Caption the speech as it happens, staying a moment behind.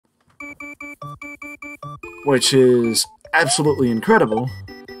which is absolutely incredible.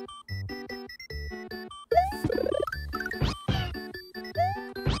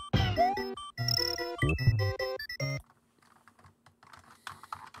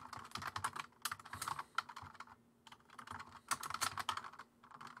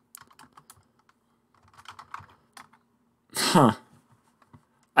 Huh.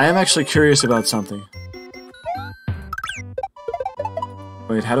 I am actually curious about something.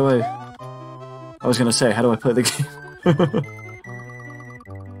 Wait, how do I was gonna say, how do I play the game?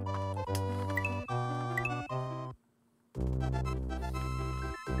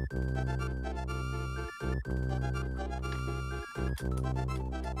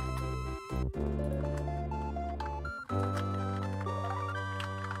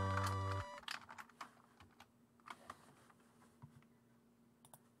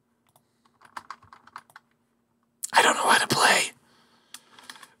 I don't know how to play.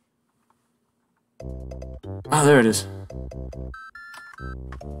 Oh, there it is.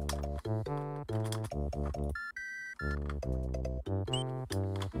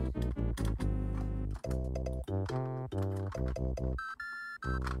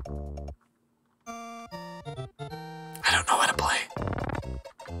 I don't know how to play.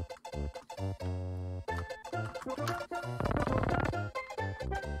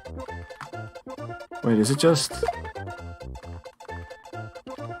 Wait, is it just...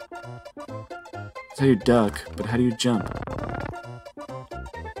 That's how you duck, but how do you jump?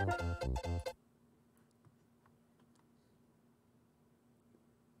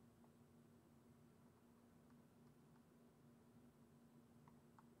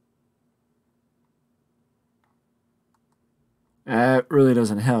 That really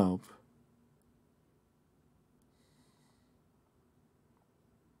doesn't help.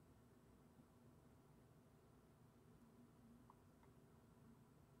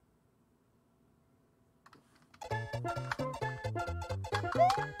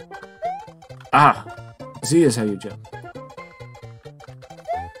 Ah! Z is how you jump.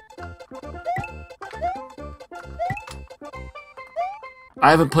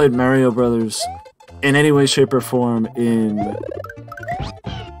 I haven't played Mario Brothers in any way, shape, or form in...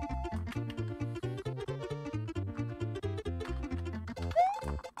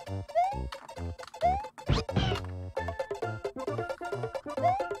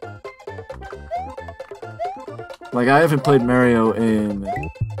 Like, I haven't played Mario in...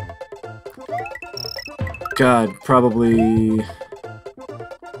 God, probably...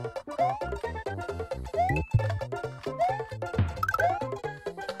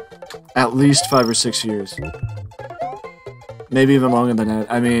 At least 5 or 6 years. Maybe even longer than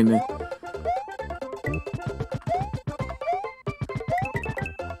that. I mean...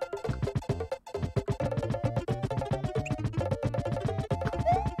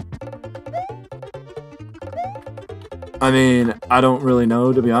 I don't really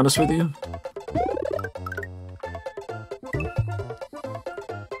know, to be honest with you.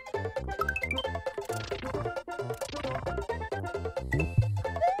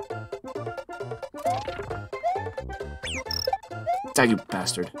 Ah, you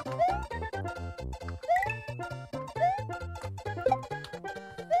bastard.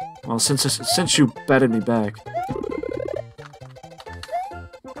 Well, since you batted me back.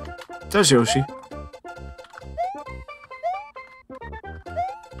 There's Yoshi.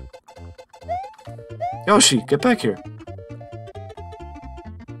 Yoshi, get back here.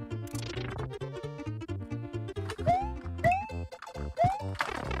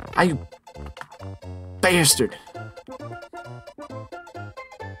 Ah, you bastard.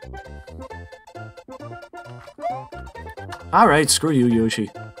 Alright, screw you, Yoshi.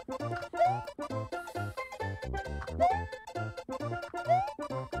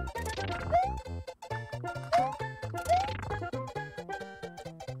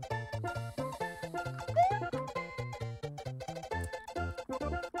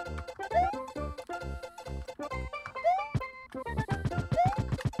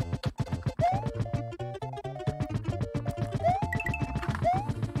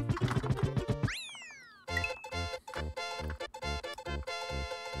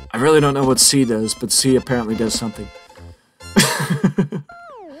 I really don't know what C does, but C apparently does something.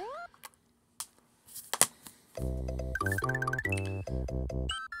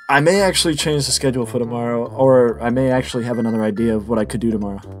 I may actually change the schedule for tomorrow, or I may actually have another idea of what I could do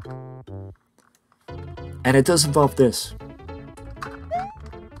tomorrow. And it does involve this.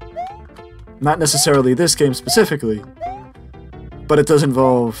 Not necessarily this game specifically, but it does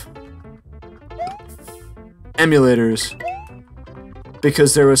involve emulators.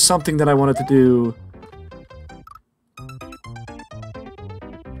 Because there was something that I wanted to do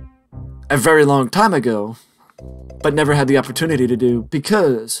a very long time ago, but never had the opportunity to do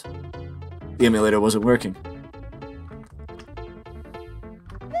because the emulator wasn't working.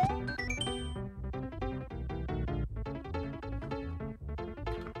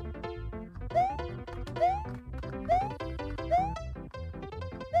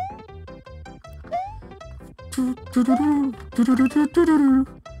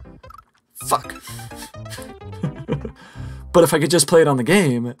 Fuck. But if I could just play it on the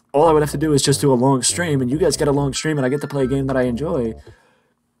game, all I would have to do is just do a long stream, and you guys get a long stream, and I get to play a game that I enjoy.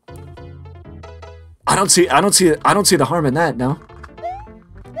 I don't see the harm in that, no.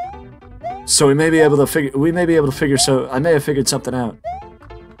 So we may be able to figure. So I may have figured something out.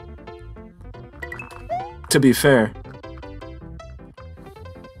 To be fair.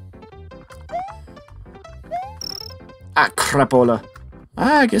 Ah, crapola.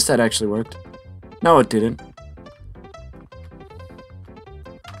 I guess that actually worked. No, it didn't.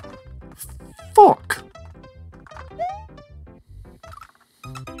 Fuck.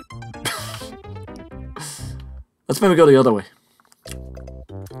 Let's maybe go the other way.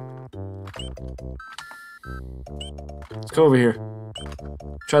 Let's go over here.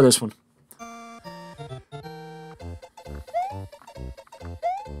 Try this one.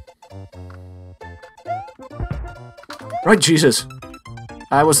 Right, Jesus.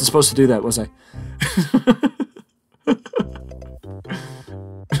 I wasn't supposed to do that, was I?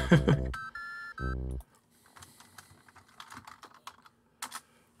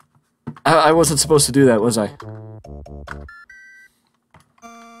 I wasn't supposed to do that, was I?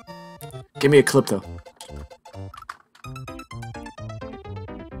 Give me a clip, though.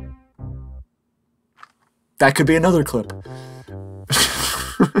 That could be another clip.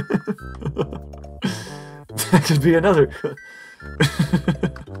 That could be another.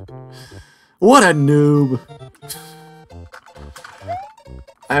 What a noob!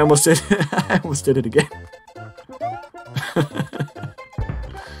 I almost did. I almost did it again.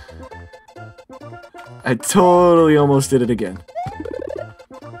 I totally almost did it again.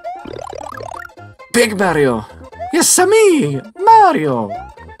 Big Mario! Yes, me, Mario.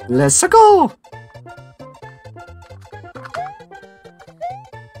 Let's go.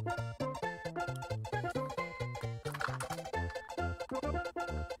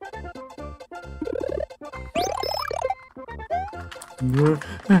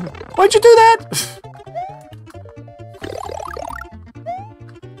 Why'd you do that?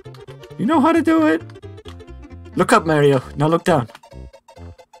 You know how to do it. Look up, Mario. Now look down.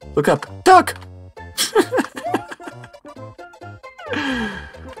 Look up. Duck!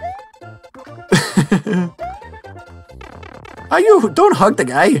 Are you? Don't hug the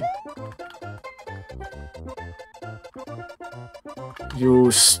guy.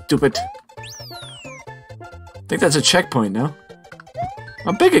 You stupid. I think that's a checkpoint, no?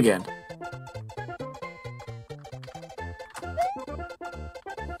 I'm big again.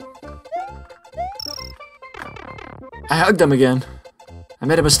 I hugged him again. I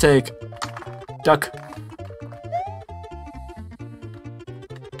made a mistake. Duck.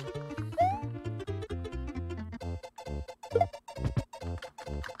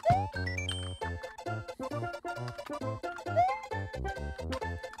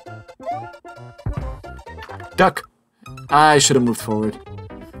 Duck. I should have moved forward.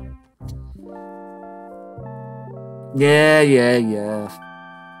 Yeah.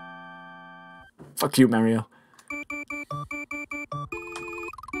 Fuck you, Mario.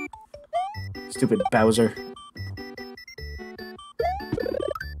 Stupid Bowser.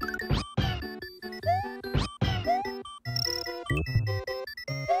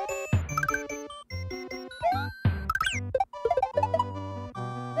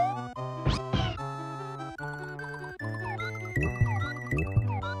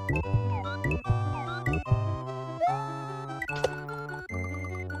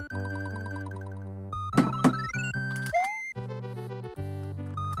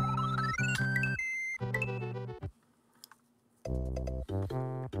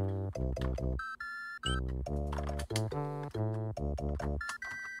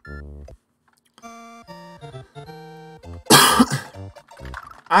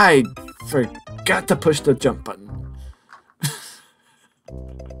 I forgot to push the jump button.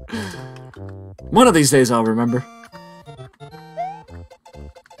 One of these days I'll remember.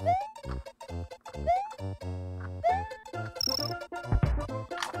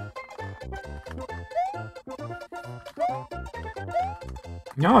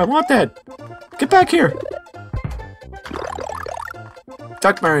 No, I want that. Get back here.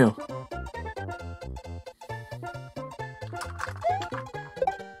 Duck, Mario.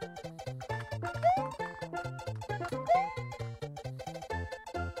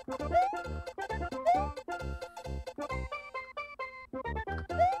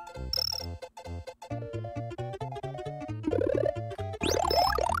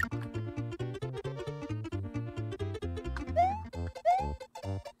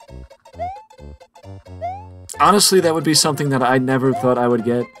 Honestly, that would be something that I never thought I would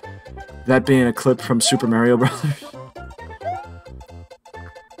get. That being a clip from Super Mario Brothers.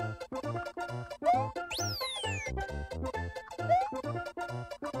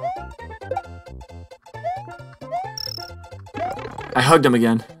 I hugged him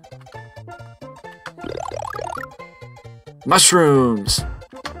again. Mushrooms!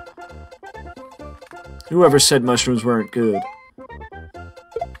 Whoever said mushrooms weren't good?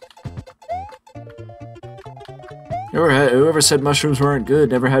 Whoever said mushrooms weren't good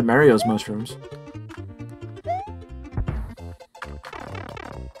never had Mario's mushrooms.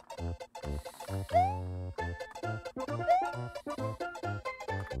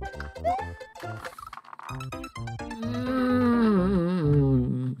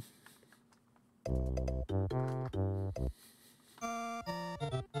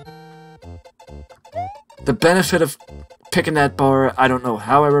 The benefit of picking that bar, I don't know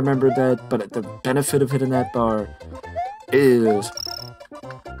how I remembered that, but the benefit of hitting that bar is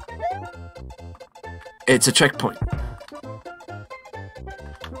it's a checkpoint.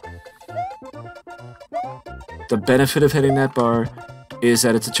 The benefit of hitting that bar is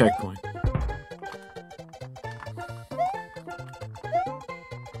that it's a checkpoint.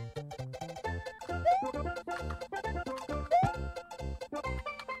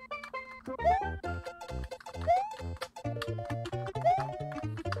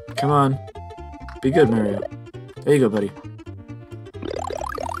 Come on. Be good, Mario. There you go, buddy.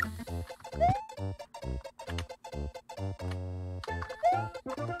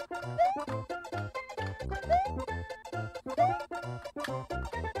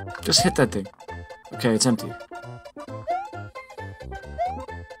 Just hit that thing. Okay, it's empty.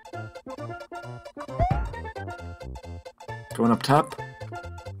 Going up top.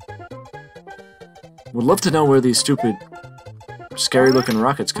 Would love to know where these stupid scary looking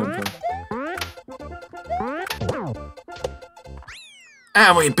rockets come from.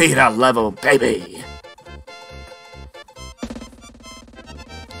 And we beat our level, baby!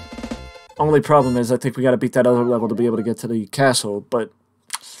 Only problem is I think we gotta beat that other level to be able to get to the castle, but...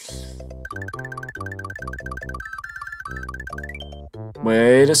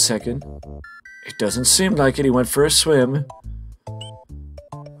 Wait a second. It doesn't seem like it. He went for a swim.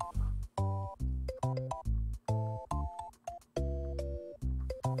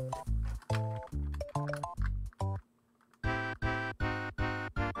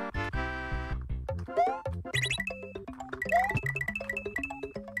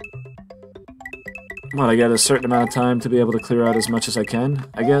 Well, I got a certain amount of time to be able to clear out as much as I can,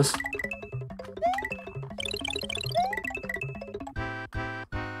 I guess.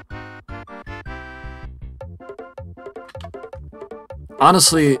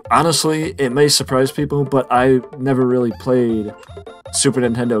 Honestly, it may surprise people, but I never really played Super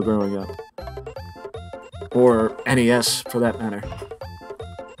Nintendo growing up. Or NES, for that matter.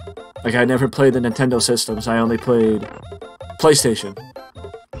 Like, I never played the Nintendo systems, I only played PlayStation.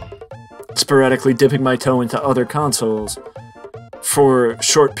 Sporadically dipping my toe into other consoles for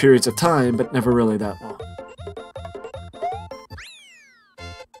short periods of time, but never really that long.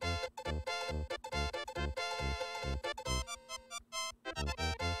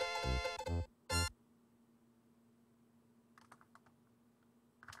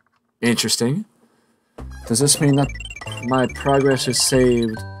 Interesting. Does this mean that my progress is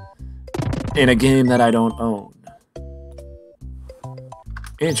saved in a game that I don't own?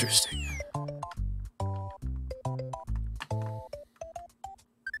 Interesting.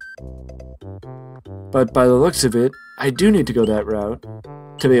 But by the looks of it, I do need to go that route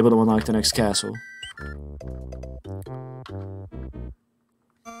to be able to unlock the next castle.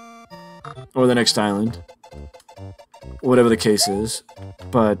 Or the next island. Whatever the case is.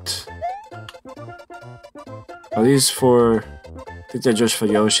 But... are these for... I think they're just for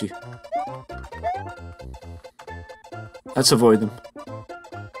Yoshi. Let's avoid them.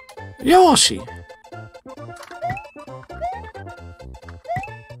 Yoshi!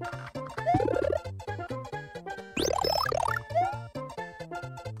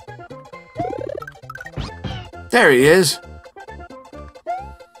 There he is!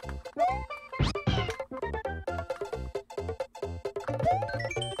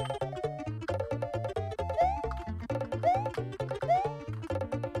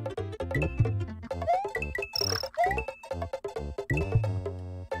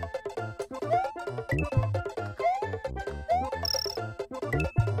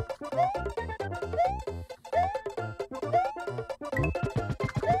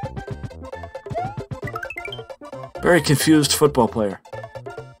 Very confused football player.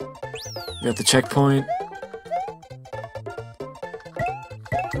 You got the checkpoint.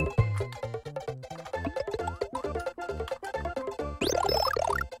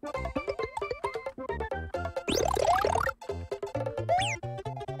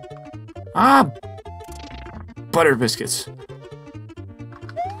 Ah! Butter biscuits.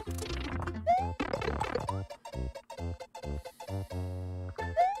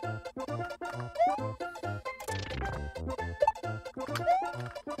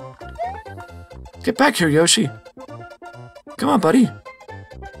 Get back here, Yoshi. Come on, buddy.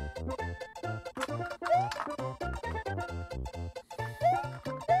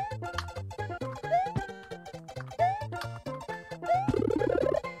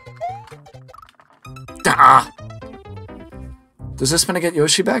 Ah! Does this gonna get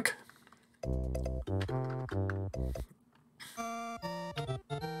Yoshi back?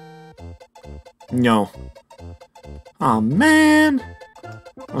 No. Oh man!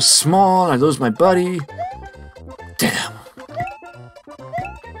 I was small, I lose my buddy. Damn.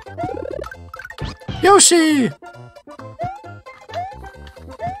 Yoshi!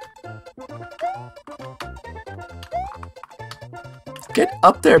 Get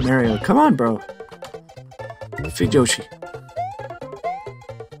up there, Mario. Come on, bro. Feed Yoshi.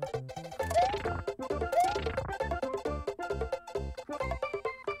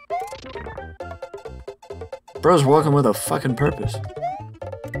 Bro's walking with a fucking purpose.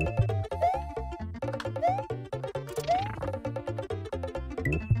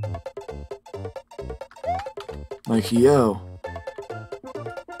 Like, yo.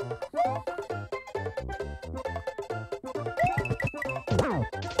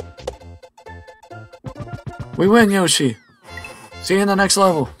 We win, Yoshi. See you in the next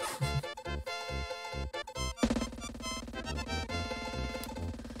level.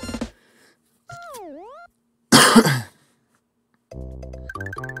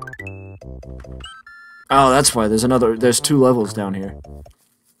 Oh, that's why there's two levels down here.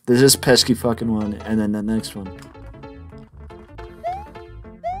 There's this pesky fucking one, and then the next one.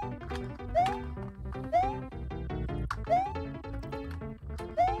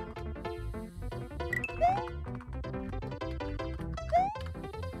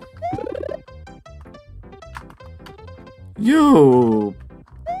 You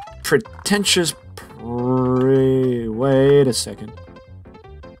pretentious wait a second.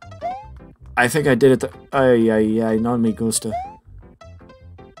 I think I did it the non me gusta.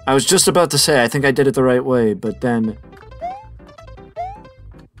 I was just about to say I think I did it the right way, but then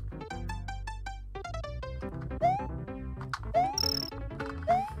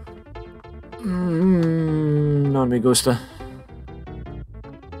non me gusta.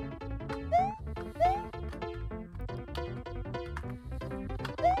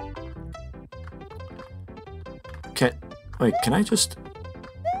 Wait, can I just...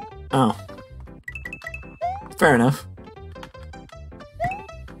 Oh. Fair enough.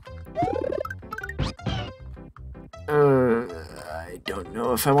 I don't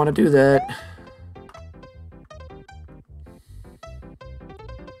know if I want to do that.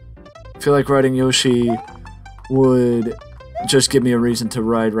 I feel like riding Yoshi would just give me a reason to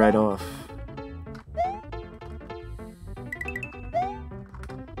ride right off.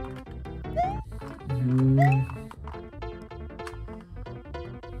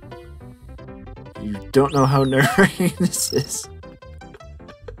 You don't know how nerve-wracking this is.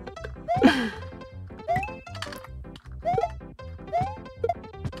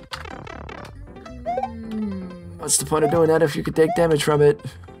 What's the point of doing that if you could take damage from it?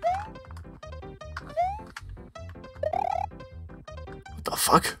 What the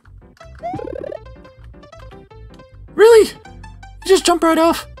fuck? Really? You just jump right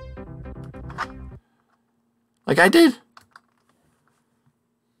off? Like I did?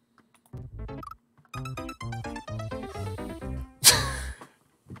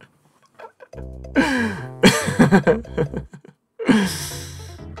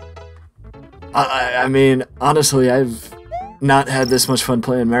 I mean, honestly, I've not had this much fun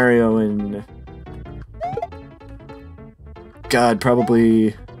playing Mario in... God,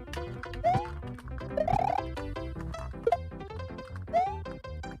 probably...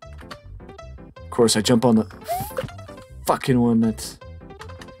 Of course, I jump on the fucking one that's...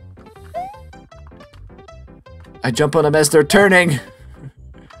 I jump on them as they're turning!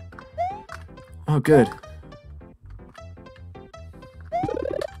 Oh, good.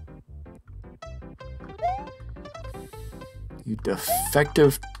 You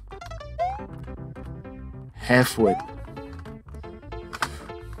defective halfwit.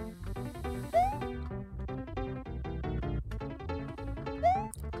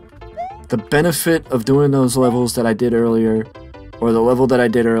 The benefit of doing those levels that I did earlier, or the level that I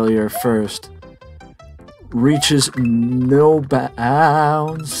did earlier first, reaches no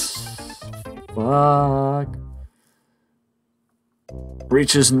bounds. Fuck.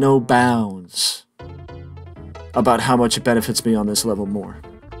 Reaches no bounds about how much it benefits me on this level more.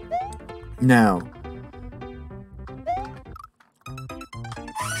 Now,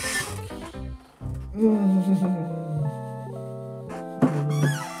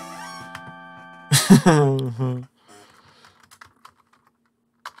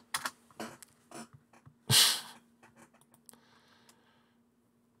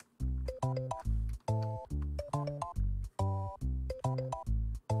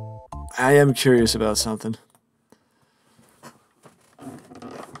 I am curious about something.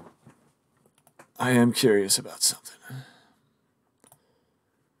 I am curious about something.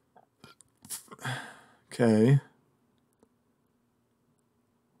 Okay.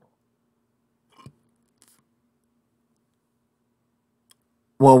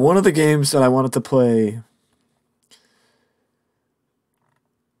 Well, one of the games that I wanted to play.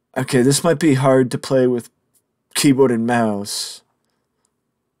 Okay, this might be hard to play with keyboard and mouse.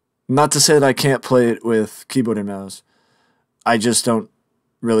 Not to say that I can't play it with keyboard and mouse. I just don't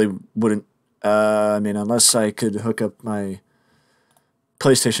really wouldn't. I mean, unless I could hook up my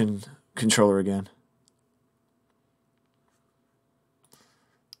PlayStation controller again.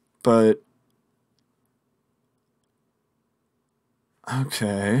 But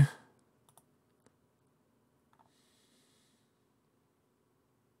okay.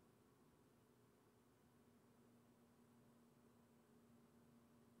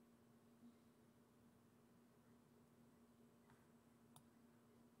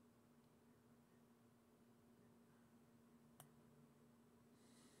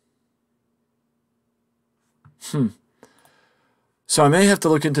 So I may have to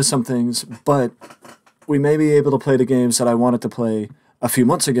look into some things, but we may be able to play the games that I wanted to play a few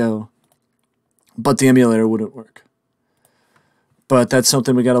months ago, but the emulator wouldn't work. But that's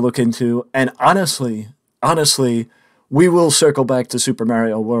something we got to look into. And honestly, we will circle back to Super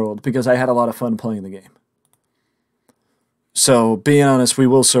Mario World because I had a lot of fun playing the game. So, being honest, we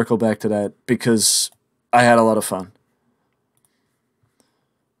will circle back to that because I had a lot of fun.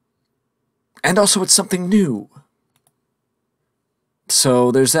 And also, it's something new.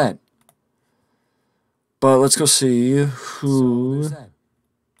 So, there's that. But let's go see who.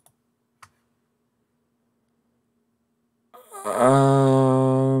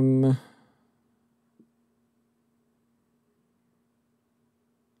 Um.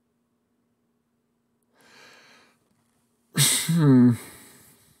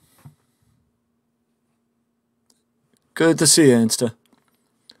 Good to see you, Insta.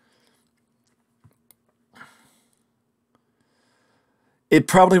 It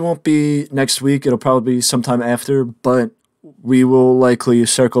probably won't be next week. It'll probably be sometime after, but we will likely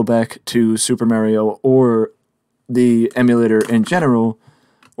circle back to Super Mario or the emulator in general,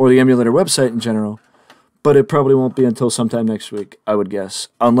 or the emulator website in general. But it probably won't be until sometime next week, I would guess,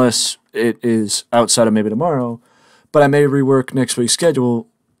 unless it is outside of maybe tomorrow. But I may rework next week's schedule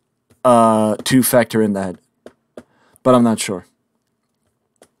to factor in that. But I'm not sure.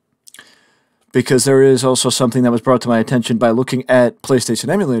 Because there is also something that was brought to my attention by looking at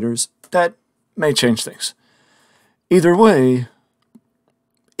PlayStation emulators that may change things. Either way,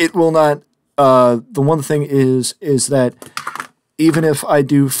 it will not. The one thing is that even if I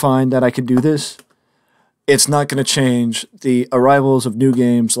do find that I can do this, it's not going to change the arrivals of new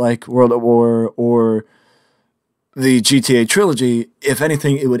games like World at War or the GTA trilogy. If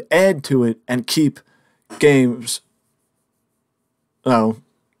anything, it would add to it and keep games. Oh,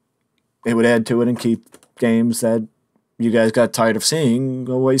 it would add to it and keep games that you guys got tired of seeing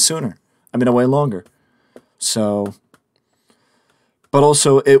away sooner. I mean, away longer. So, but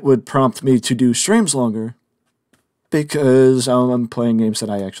also it would prompt me to do streams longer because I'm playing games that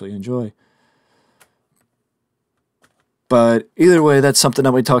I actually enjoy. But either way, that's something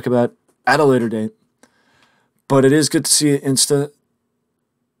that we talk about at a later date. But it is good to see you, Insta.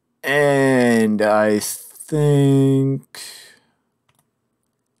 And I think...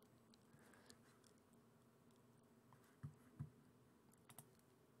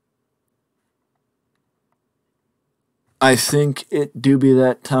 I think it do be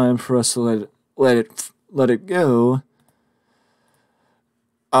that time for us to let it go.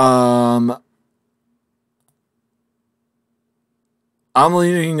 I'm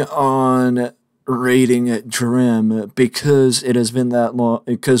leaning on rating Drem because it has been that long,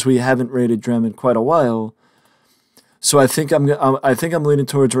 because we haven't rated Drem in quite a while. So I think I'm leaning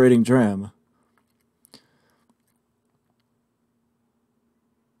towards rating Drem.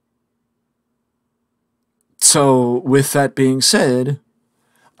 So with that being said,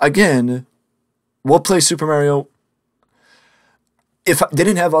 again, we'll play Super Mario. If I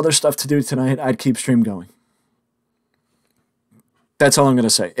didn't have other stuff to do tonight, I'd keep stream going. That's all I'm gonna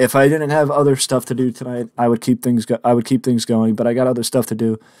say. If I didn't have other stuff to do tonight, I would keep things going. But I got other stuff to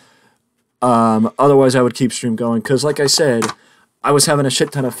do. Otherwise, I would keep stream going because, like I said, I was having a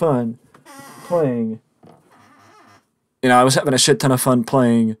shit ton of fun playing. I was having a shit ton of fun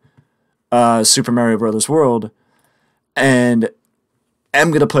playing Super Mario Brothers World, and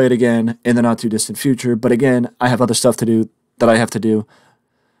am gonna play it again in the not too distant future. But again, I have other stuff to do that I have to do.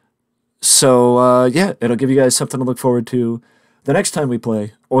 So yeah, it'll give you guys something to look forward to the next time we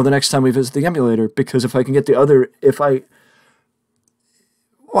play or the next time we visit the emulator. Because if I can get the other,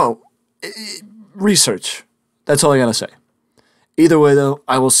 well, research. That's all I gotta say. Either way, though,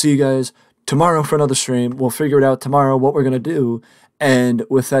 I will see you guys tomorrow for another stream. We'll figure it out tomorrow what we're gonna do. And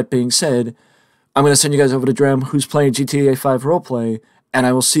with that being said, I'm gonna send you guys over to Drem, who's playing GTA 5 roleplay, and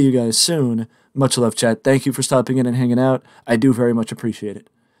I will see you guys soon. Much love, chat. Thank you for stopping in and hanging out. I do very much appreciate it.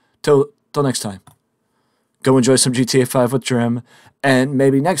 Till next time. Go enjoy some GTA 5 with Drem, and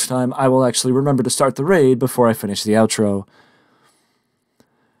maybe next time I will actually remember to start the raid before I finish the outro.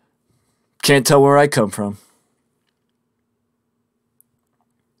 Can't tell where I come from.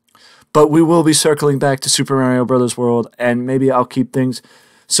 But we will be circling back to Super Mario Brothers World, and maybe I'll keep things.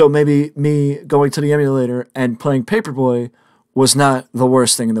 So maybe me going to the emulator and playing Paperboy was not the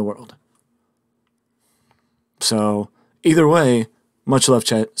worst thing in the world. So either way, much love,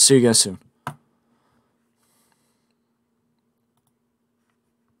 chat. See you guys soon.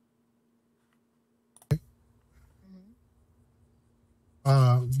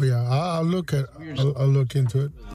 But yeah, I'll look into it.